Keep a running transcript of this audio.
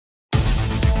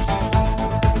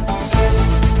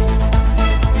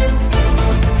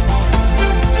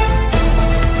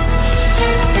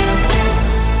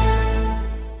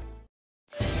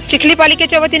चिखली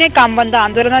पालिकेच्या वतीने काम बंद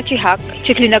आंदोलनाची हाक।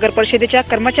 चिखली नगर परिषदेच्या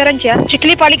कर्मचाऱ्यांच्या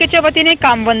चिखली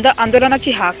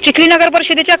नगर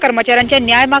परिषदेच्या कर्मचाऱ्यांच्या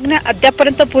न्याय मागण्या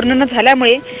अद्यापपर्यंत पूर्ण न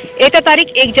झाल्यामुळे येत्या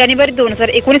तारीख 1 जानेवारी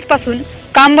 2019 पासून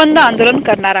काम बंद आंदोलन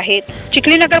करणार आहेत।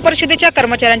 चिखली नगर परिषदेच्या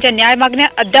कर्मचाऱ्यांच्या न्याय मागण्या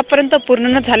अद्यापपर्यंत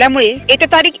पूर्ण न झाल्यामुळे येत्या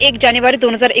तारीख 1 जानेवारी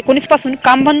 2019 पासून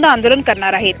काम बंद आंदोलन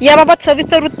करणार आहेत। याबाबत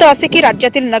सविस्तर वृत्त असे की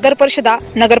राज्यातील नगर परिषदा,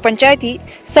 नगरपंचायती,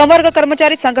 संवर्ग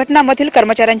कर्मचारी संघटनांमधील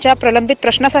कर्मचाऱ्यांच्या प्रलंबित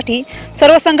प्रश्नासाठी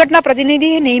सर्व संघटना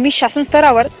प्रतिनिधी नेहमी शासन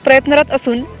स्तरावर प्रयत्नरत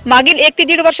असून मागील 1 ते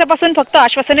 1.5 वर्षापासून फक्त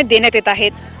आश्वासने देण्यात येत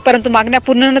आहेत, परंतु मागण्या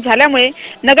पूर्ण न झाल्यामुळे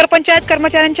नगरपंचायत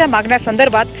कर्मचाऱ्यांच्या मागण्या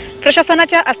संदर्भात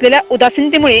प्रशासनाच्या असलेल्या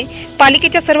उदासीनतेमुळे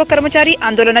पालिकेच्या सर्व कर्मचारी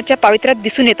आंदोलनाच्या पावित्र्यात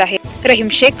दिसून येत आहेत। रहीम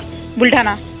शेख,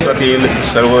 बुलढाणा।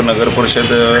 सर्व नगर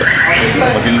परिषद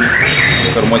मधील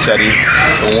कर्मचारी,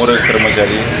 संवर्ग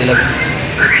कर्मचारी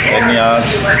यांनी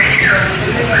आज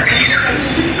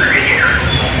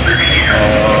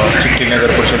चिखली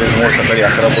नगर परिषदेसमोर सकाळी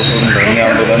 11 पासून धरणे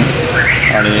आंदोलन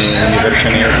आणि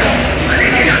निदर्शने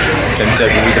त्यांच्या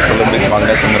विविध प्रलंबित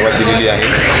मागण्यासंदर्भात दिलेली आहे।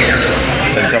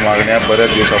 त्यांच्या मागण्या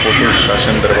बऱ्याच दिवसापासून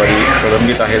शासन दरबारी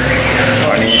प्रलंबित आहेत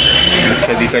आणि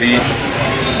मुख्याधिकारी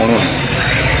म्हणून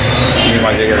मी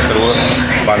माझ्या या सर्व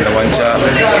बांधवांच्या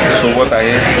सोबत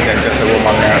आहे। त्यांच्या सर्व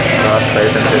मागण्या रास्त आहेत,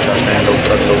 त्यांच्या शासनाने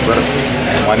लवकरात लवकर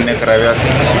मान्य कराव्यात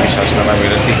अशी मी शासनाला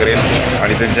विनंती करेन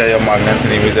आणि त्यांच्या या मागण्यांचं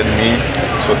निवेदन मी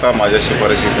स्वतः माझ्या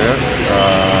शिफारशीसह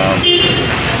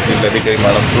जिल्हाधिकारी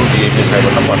मॅडम थ्रू DAP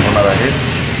साहेबांना पाठवणार आहे।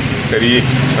 तरी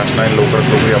शासनाने लवकरात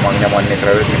लवकर या मागण्या मान्य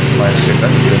कराव्यात माझ्या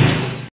विनंती।